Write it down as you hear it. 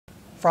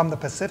From the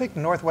Pacific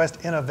Northwest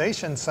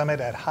Innovation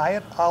Summit at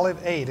Hyatt Olive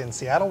 8 in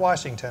Seattle,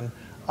 Washington,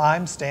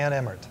 I'm Stan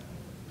Emmert.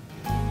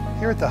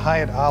 Here at the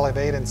Hyatt Olive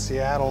 8 in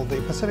Seattle, the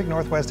Pacific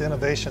Northwest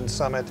Innovation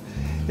Summit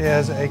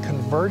is a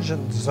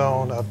convergence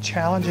zone of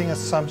challenging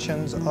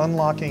assumptions,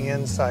 unlocking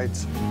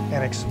insights,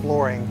 and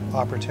exploring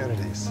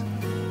opportunities.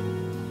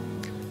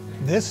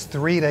 This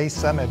three-day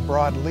summit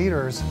brought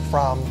leaders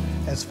from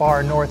as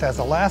far north as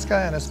Alaska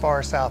and as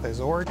far south as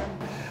Oregon,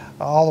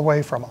 all the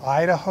way from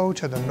Idaho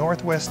to the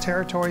Northwest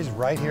Territories,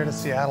 right here to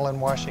Seattle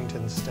and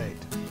Washington State.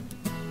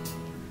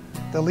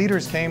 The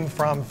leaders came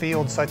from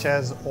fields such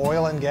as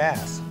oil and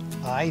gas,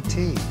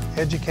 IT,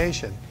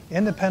 education,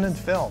 independent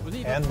film,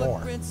 and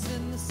more.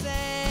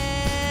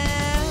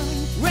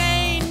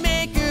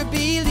 Rainmaker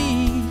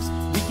believes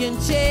we can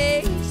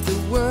change